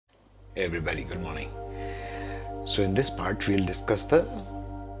Hey everybody, good morning. So in this part, we'll discuss the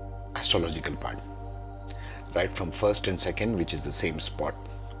astrological part. Right from first and second, which is the same spot,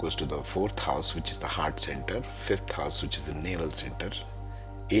 goes to the fourth house, which is the heart center, fifth house, which is the navel center,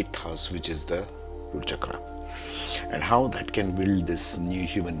 eighth house, which is the root chakra, and how that can build this new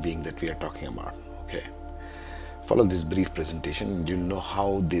human being that we are talking about. Okay. Follow this brief presentation and you'll know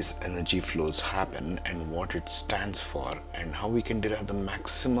how these energy flows happen and what it stands for and how we can derive the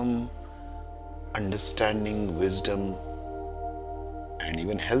maximum understanding, wisdom, and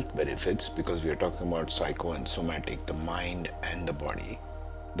even health benefits, because we are talking about psycho and somatic, the mind and the body.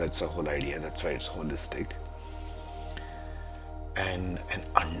 That's the whole idea. That's why it's holistic. And an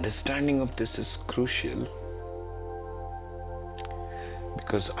understanding of this is crucial,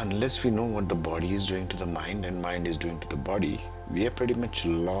 because unless we know what the body is doing to the mind and mind is doing to the body, we are pretty much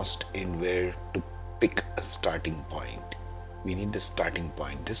lost in where to pick a starting point. We need the starting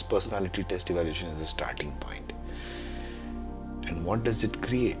point. This personality test evaluation is a starting point. And what does it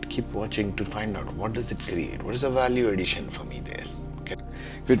create? Keep watching to find out what does it create. What is the value addition for me there? Okay.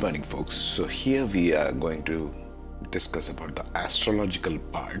 Good morning, folks. So here we are going to discuss about the astrological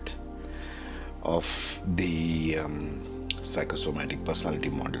part of the psychosomatic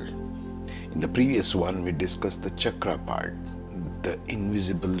personality model. In the previous one, we discussed the chakra part, the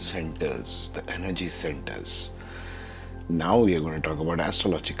invisible centers, the energy centers. Now we are going to talk about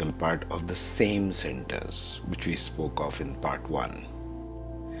astrological part of the same centers, which we spoke of in part 1.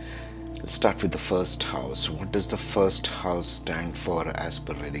 Let's start with the first house. What does the first house stand for as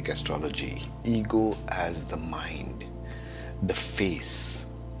per Vedic astrology? Ego as the mind, the face,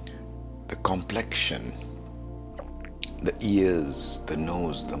 the complexion, the ears, the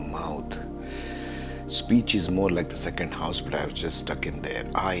nose, the mouth. Speech is more like the second house, but I've just stuck in there.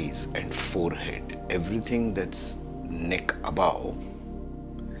 Eyes and forehead, everything that's neck above,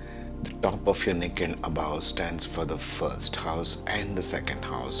 the top of your neck and above stands for the first house and the second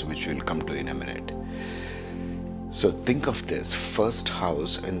house, which we'll come to in a minute. So think of this, first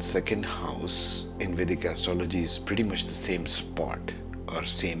house and second house in Vedic astrology is pretty much the same spot or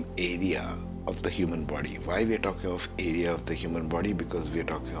same area of the human body. Why we are talking of area of the human body? Because we are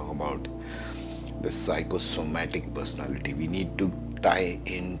talking about the psychosomatic personality. We need to tie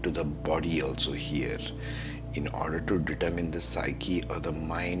into the body also here in order to determine the psyche or the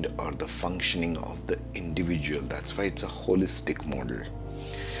mind or the functioning of the individual. That's why it's a holistic model.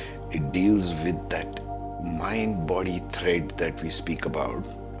 It deals with that mind-body thread that we speak about,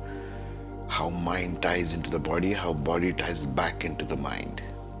 how mind ties into the body, how body ties back into the mind.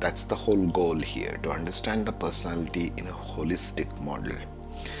 That's the whole goal here, to understand the personality in a holistic model,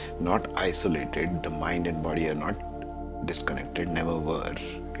 not isolated. The mind and body are not disconnected, never were.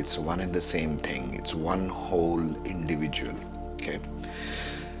 It's one and the same thing. It's one whole individual. Okay.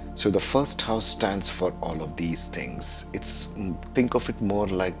 So the first house stands for all of these things. Think of it more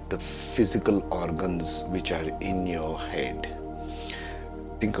like the physical organs which are in your head.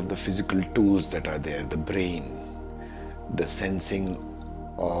 Think of the physical tools that are there, the brain, the sensing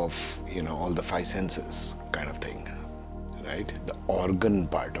of, all the 5 senses kind of thing, right? The organ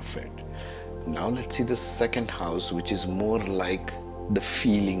part of it. Now let's see the second house, which is more like the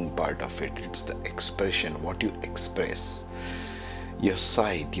feeling part of it. It's the expression, what you express, your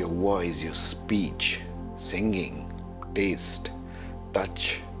sight, your voice, your speech, singing, taste,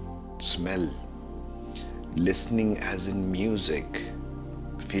 touch, smell, listening as in music,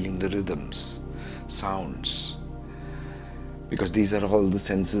 feeling the rhythms, sounds, because these are all the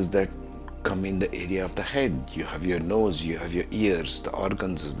senses that come in the area of the head. You have your nose, you have your ears, the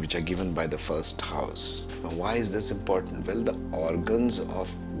organs which are given by the first house. Now, why is this important? Well, the organs of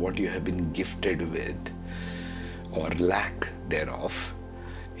what you have been gifted with or lack thereof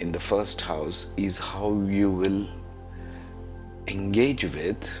in the first house is how you will engage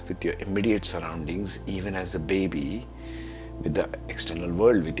with your immediate surroundings, even as a baby, with the external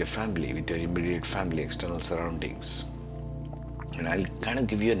world, with your family, with your immediate family, external surroundings. And I'll kind of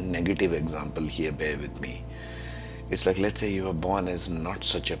give you a negative example here, bear with me. It's like, let's say you were born as not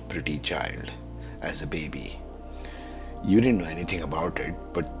such a pretty child, as a baby. You didn't know anything about it,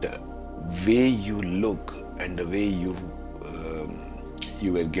 but the way you look and the way you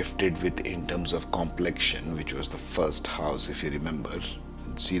were gifted with in terms of complexion, which was the first house, if you remember.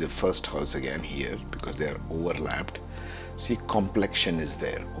 See the first house again here, because they are overlapped. See, complexion is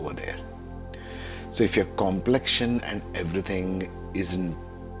there, over there. So if your complexion and everything isn't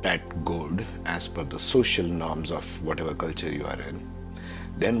that good as per the social norms of whatever culture you are in,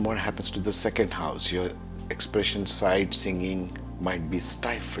 then what happens to the second house? Your expression, sight, singing might be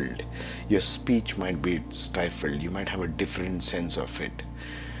stifled. Your speech might be stifled. You might have a different sense of it.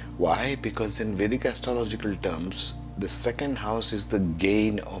 Why? Because in Vedic astrological terms, the second house is the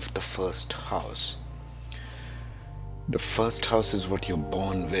gain of the first house. The first house is what you're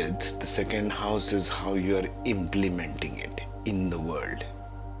born with. The second house is how you're implementing it in the world.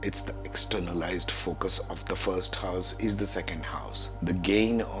 It's the externalized focus of the first house is the second house. The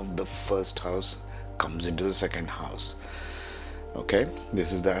gain of the first house comes into the second house. Okay,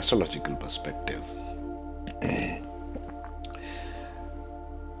 this is the astrological perspective.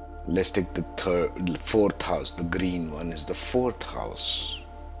 Let's take the fourth house. The green one is the fourth house.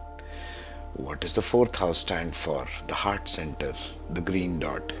 What does the fourth house stand for? The heart center, the green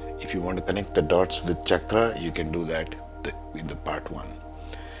dot. If you want to connect the dots with chakra, you can do that in the part 1.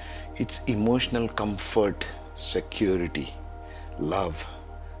 It's emotional comfort, security, love,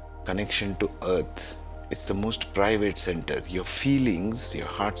 connection to earth. It's the most private center. Your feelings, your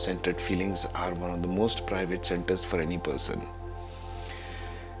heart-centered feelings are one of the most private centers for any person.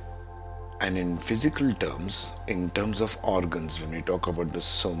 And in physical terms, in terms of organs, when we talk about the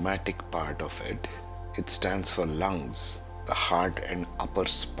somatic part of it, it stands for lungs, the heart and upper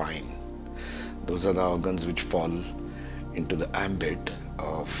spine. Those are the organs which fall into the ambit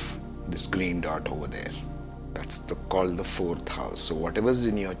of this green dot over there. That's called the fourth house. So whatever's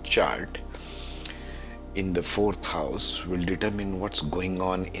in your chart in the fourth house will determine what's going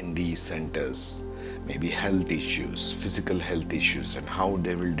on in these centers. Maybe health issues, physical health issues, and how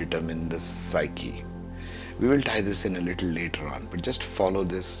they will determine the psyche. We will tie this in a little later on, but just follow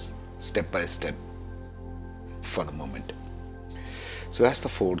this step by step for the moment. So that's the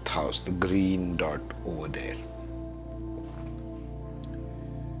fourth house, the green dot over there.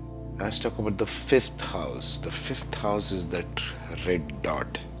 Let's talk about the fifth house. The fifth house is that red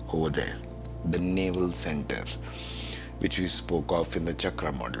dot over there, the navel center, which we spoke of in the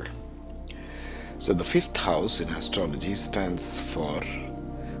chakra model. So the fifth house in astrology stands for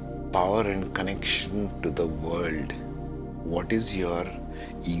power and connection to the world. What is your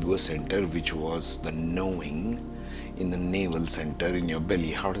ego center, which was the knowing in the navel center in your belly?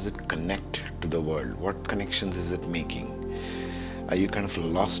 How does it connect to the world? What connections is it making? Are you kind of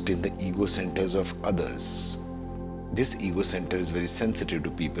lost in the ego centers of others? This ego center is very sensitive to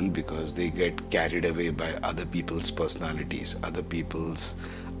people because they get carried away by other people's personalities, other people's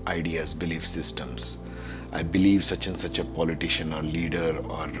ideas, belief systems. I believe such and such a politician or leader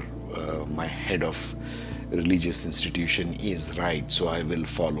or my head of religious institution is right, so I will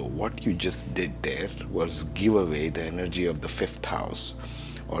follow. What you just did there was give away the energy of the fifth house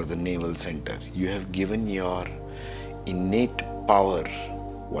or the navel center. You have given your innate power,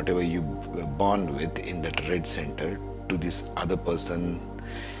 whatever you were born with in that red center, to this other person,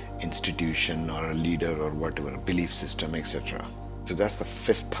 institution or a leader or whatever, belief system, etc. So that's the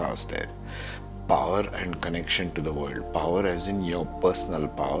fifth house there. Power and connection to the world. Power as in your personal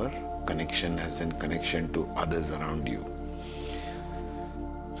power, connection as in connection to others around you.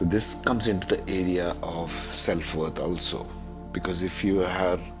 So this comes into the area of self-worth also, because if you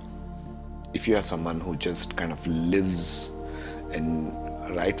are someone who just kind of lives and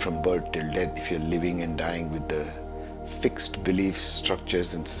right from birth till death, if you're living and dying with the fixed belief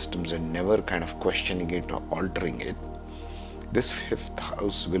structures and systems and never kind of questioning it or altering it, this fifth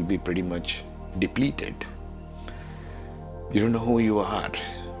house will be pretty much depleted. You don't know who you are.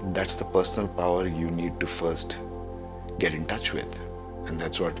 That's the personal power you need to first get in touch with. And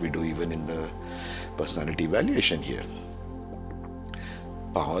that's what we do even in the personality evaluation here.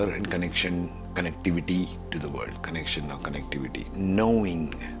 Power and connection, connectivity to the world, connection or connectivity.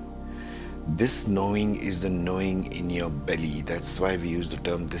 Knowing. This knowing is the knowing in your belly. That's why we use the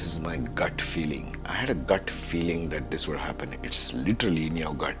term, this is my gut feeling. I had a gut feeling that this would happen. It's literally in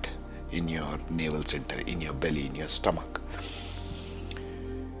your gut, in your navel center, in your belly, in your stomach.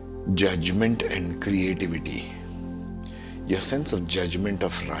 Judgment and creativity. Your sense of judgment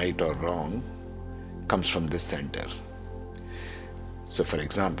of right or wrong comes from this center. So for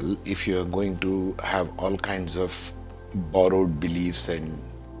example, if you're going to have all kinds of borrowed beliefs and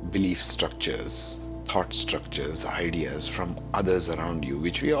belief structures, thought structures, ideas from others around you,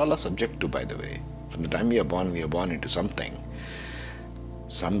 which we all are subject to, by the way. From the time we are born into something,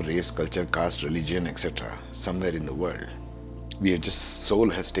 some race, culture, caste, religion, etc., somewhere in the world.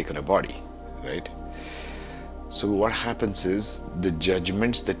 Soul has taken a body, right? So what happens is the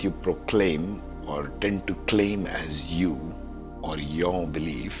judgments that you proclaim or tend to claim as you or your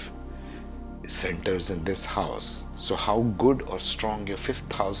belief centers in this house. So how good or strong your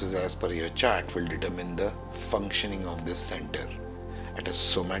fifth house is as per your chart will determine the functioning of this center at a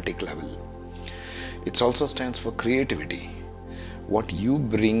somatic level. It also stands for creativity. What you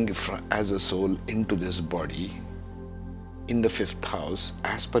bring as a soul into this body in the fifth house,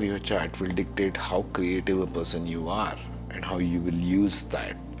 as per your chart, will dictate how creative a person you are and how you will use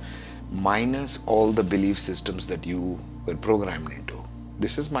that, minus all the belief systems that you were programmed into.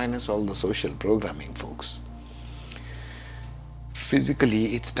 This is minus all the social programming, folks.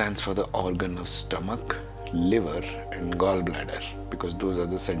 Physically, it stands for the organ of stomach, liver, and gallbladder, because those are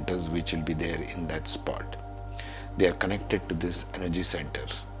the centers which will be there in that spot. They are connected to this energy center.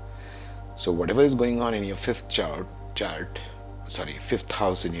 So whatever is going on in your fifth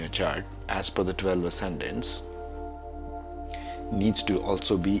house in your chart, as per the 12 ascendants, needs to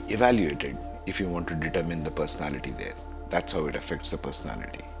also be evaluated if you want to determine the personality there. That's how it affects the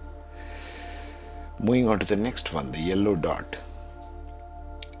personality. Moving on to the next one, the yellow dot.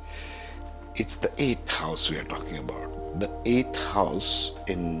 It's the 8th house we are talking about. The 8th house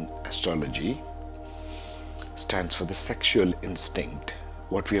in astrology stands for the sexual instinct,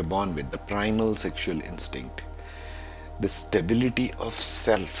 what we are born with, the primal sexual instinct, the stability of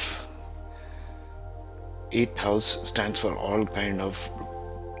self. 8th house stands for all kind of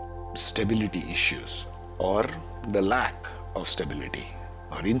stability issues, or the lack of stability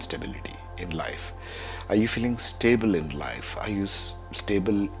or instability in life. Are you feeling stable in life? Are you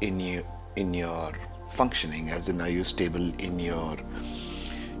stable in your functioning, as in, are you stable in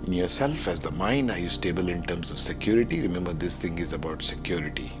yourself as the mind? Are you stable in terms of security? Remember, this thing is about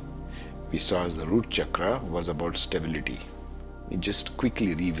security. We saw as the root chakra was about stability. We just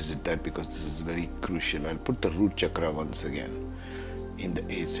quickly revisit that because this is very crucial. I'll put the root chakra once again in the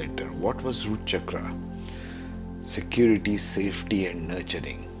 8th center. What was root chakra? Security, safety, and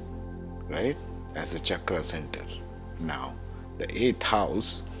nurturing, right? As a chakra center. Now, the 8th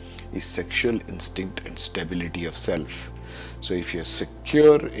house is sexual instinct and stability of self. So if you're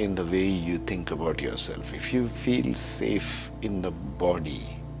secure in the way you think about yourself, if you feel safe in the body,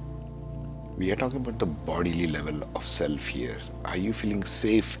 we are talking about the bodily level of self here. Are you feeling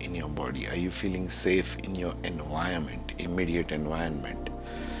safe in your body? Are you feeling safe in your environment, immediate environment?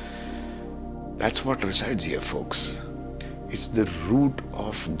 That's what resides here, folks. It's the root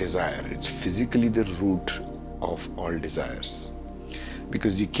of desire. It's physically the root of all desires.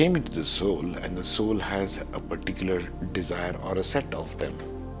 Because you came into the soul, and the soul has a particular desire or a set of them,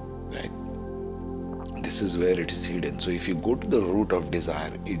 right? This is where it is hidden. So if you go to the root of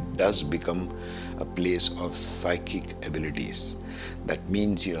desire, it does become a place of psychic abilities. That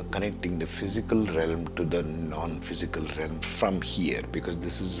means you are connecting the physical realm to the non-physical realm from here, because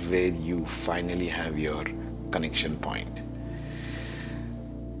this is where you finally have your connection point.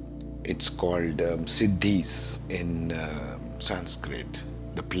 It's called siddhis in Sanskrit,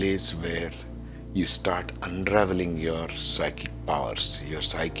 the place where you start unraveling your psychic powers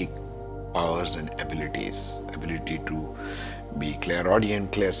and abilities, ability to be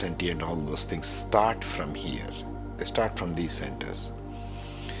clairaudient, clairsentient, all those things start from here. They start from these centers.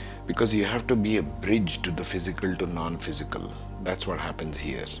 Because you have to be a bridge to the physical to non-physical. That's what happens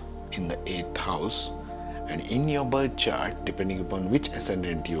here in the 8th house. And in your birth chart, depending upon which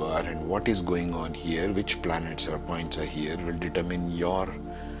ascendant you are and what is going on here, which planets or points are here, will determine your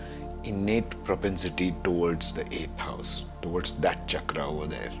innate propensity towards the 8th house, towards that chakra over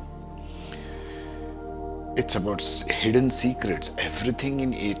there. It's about hidden secrets. Everything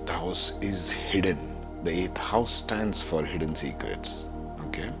in 8th house is hidden. The 8th house stands for hidden secrets.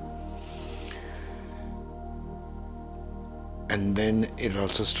 Okay? And then it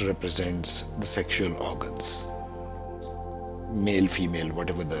also represents the sexual organs, male, female,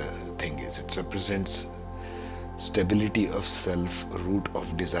 whatever the thing is. It represents stability of self, root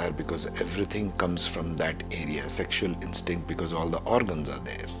of desire, because everything comes from that area, sexual instinct, because all the organs are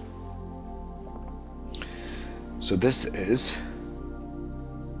there. So this is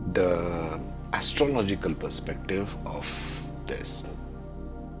the astrological perspective of this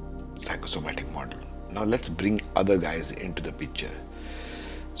psychosomatic model. Now let's bring other guys into the picture.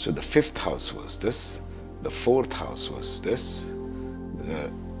 So the 5th house was this, the 4th house was this,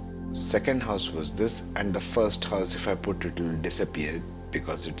 the 2nd house was this, and the 1st house, if I put it, will disappear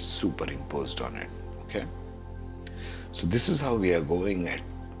because it's superimposed on it. Okay? So this is how we are going at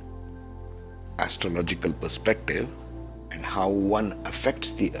astrological perspective, and how one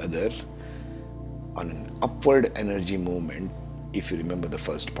affects the other on an upward energy movement. If you remember, the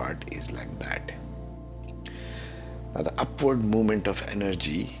first part is like that. Now the upward movement of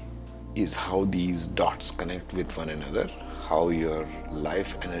energy is how these dots connect with one another, how your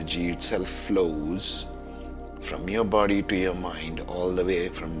life energy itself flows from your body to your mind, all the way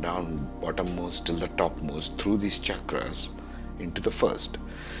from down bottommost till the topmost through these chakras into the first.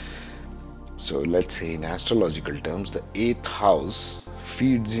 So let's say in astrological terms, the 8th house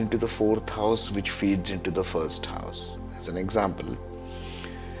feeds into the 4th house, which feeds into the 1st house. As an example,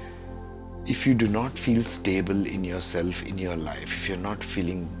 if you do not feel stable in yourself, in your life, if you're not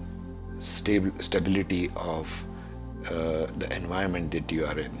feeling stability of the environment that you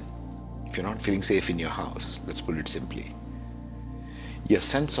are in, if you're not feeling safe in your house, let's put it simply, your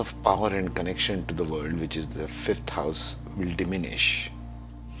sense of power and connection to the world, which is the fifth house, will diminish.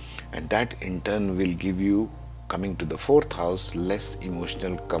 And that in turn will give you, coming to the fourth house, less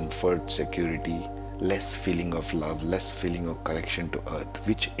emotional comfort, security, less feeling of love, less feeling of connection to earth,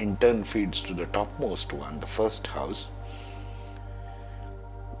 which in turn feeds to the topmost one, the first house,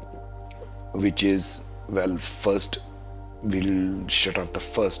 which is, well, first we'll shut off the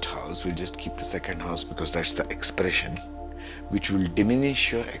first house, we'll just keep the second house because that's the expression, which will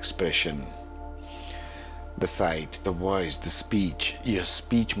diminish your expression, the sight, the voice, the speech. Your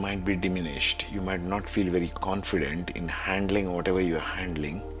speech might be diminished. You might not feel very confident in handling whatever you're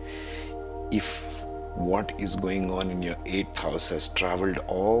handling if what is going on in your 8th house has traveled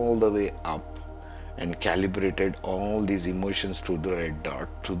all the way up and calibrated all these emotions through the red dot,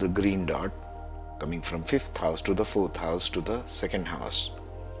 through the green dot, coming from 5th house to the 4th house to the 2nd house.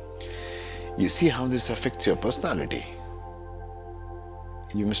 You see how this affects your personality.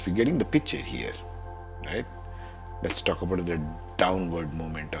 You must be getting the picture here, right? Let's talk about the downward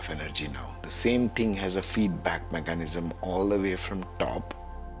movement of energy now. The same thing has a feedback mechanism all the way from top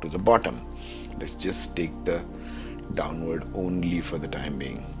to the bottom. Let's just take the downward only for the time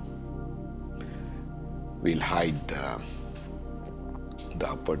being. We'll hide the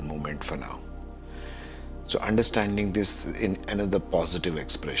upward movement for now. So understanding this in another positive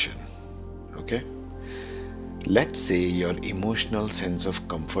expression, okay? Let's say your emotional sense of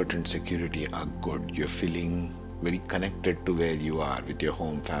comfort and security are good. You're feeling very connected to where you are with your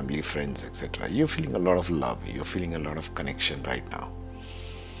home, family, friends, etc. You're feeling a lot of love. You're feeling a lot of connection right now.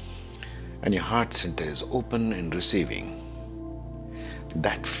 And your heart center is open and receiving.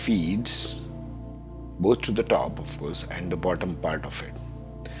 That feeds both to the top, of course, and the bottom part of it.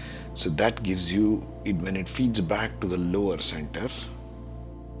 So that gives you, when it feeds back to the lower center,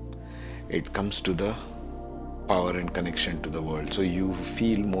 it comes to the power and connection to the world. So you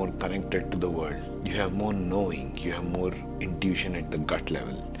feel more connected to the world. You have more knowing. You have more intuition at the gut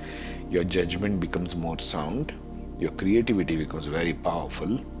level. Your judgment becomes more sound. Your creativity becomes very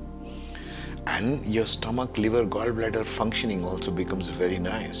powerful. And your stomach, liver, gallbladder functioning also becomes very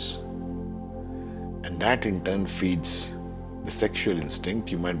nice. And that in turn feeds the sexual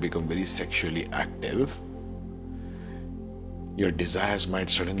instinct. You might become very sexually active. Your desires might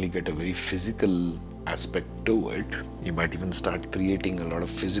suddenly get a very physical aspect to it. You might even start creating a lot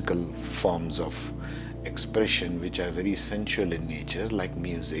of physical forms of expression which are very sensual in nature, like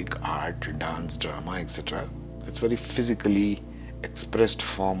music, art, dance, drama, etc. That's very physically expressed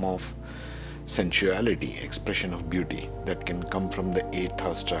form of sensuality, expression of beauty that can come from the 8th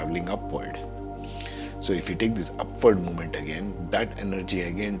house traveling upward. So if you take this upward movement again, that energy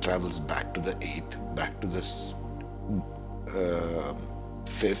again travels back to the 8th, back to the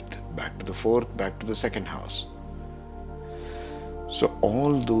 5th, back to the 4th, back to the 2nd house. So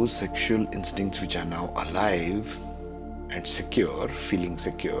all those sexual instincts which are now alive and secure, feeling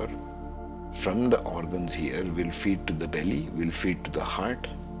secure, from the organs here will feed to the belly, will feed to the heart,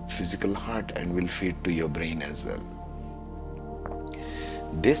 physical heart, and will feed to your brain as well.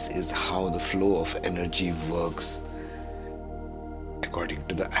 This is how the flow of energy works according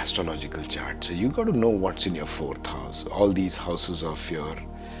to the astrological chart. So you got to know what's in your 4th house, all these houses of your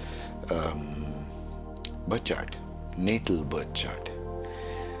birth chart, natal birth chart.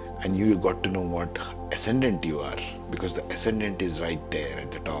 And you got to know what ascendant you are, because the ascendant is right there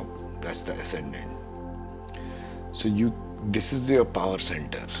at the top. That's the ascendant. So this is your power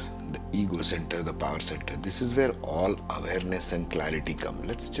center, the ego center, the power center. This is where all awareness and clarity come.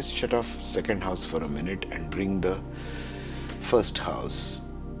 Let's just shut off 2nd house for a minute and bring the 1st house,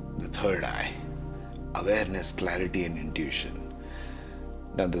 the 3rd eye, awareness, clarity, and intuition.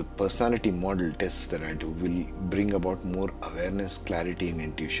 Now the personality model tests that I do will bring about more awareness, clarity, and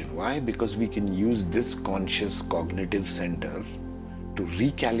intuition. Why? Because we can use this conscious cognitive center to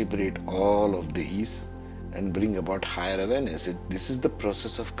recalibrate all of these and bring about higher awareness. This is the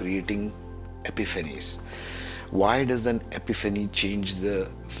process of creating epiphanies. Why does an epiphany change the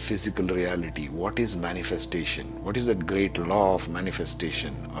physical reality? What is manifestation? What is that great law of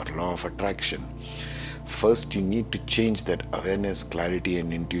manifestation or law of attraction? First, you need to change that awareness, clarity,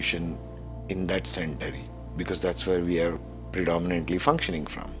 and intuition in that center, because that's where we are predominantly functioning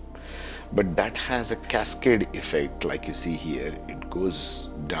from. But that has a cascade effect, like you see here. It goes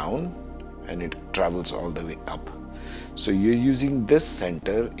down and it travels all the way up. So you're using this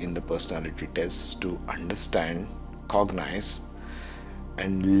center in the personality tests to understand cognize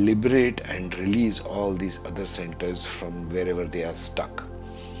and liberate and release all these other centers from wherever they are stuck.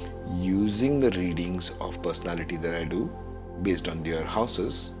 Using the readings of personality that I do based on your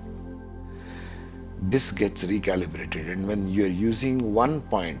houses, this gets recalibrated. And when you're using one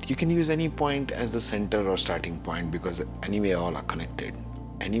point, you can use any point as the center or starting point, because anyway all are connected.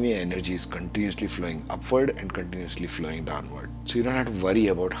 Anyway, energy is continuously flowing upward and continuously flowing downward. So you don't have to worry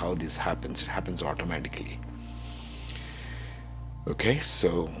about how this happens. It happens automatically. Okay,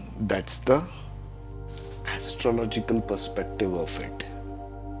 so that's the astrological perspective of it.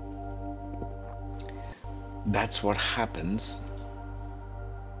 That's what happens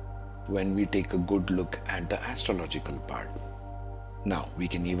when we take a good look at the astrological part. Now, we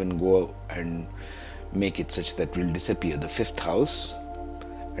can even go and make it such that we'll disappear the fifth house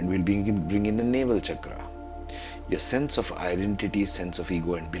and we'll bring in the navel chakra. Your sense of identity, sense of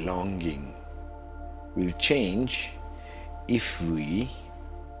ego and belonging will change if we,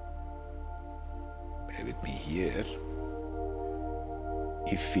 bear with me here,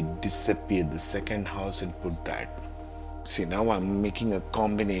 if we disappear the second house and put that. See, now I'm making a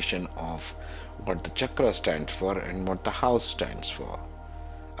combination of what the chakra stands for and what the house stands for.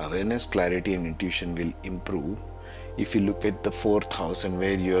 Awareness, clarity and intuition will improve if you look at the fourth house and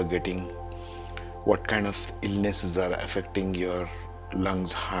where you are getting what kind of illnesses are affecting your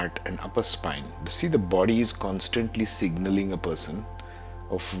lungs, heart and upper spine. See, the body is constantly signaling a person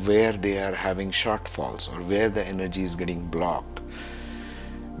of where they are having shortfalls or where the energy is getting blocked,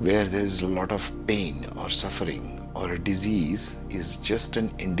 where there is a lot of pain or suffering or a disease is just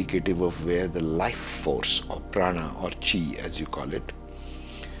an indicative of where the life force or prana or chi as you call it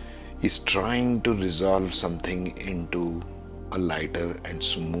is trying to resolve something into a lighter and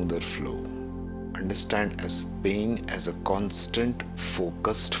smoother flow. Understand as pain as a constant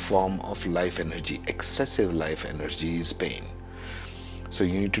focused form of life energy. Excessive life energy is pain. So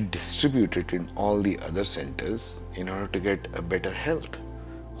you need to distribute it in all the other centers in order to get a better health,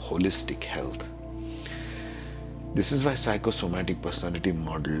 holistic health. This is why psychosomatic personality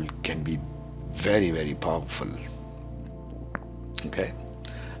model can be very, very powerful. Okay,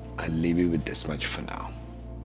 I'll leave you with this much for now.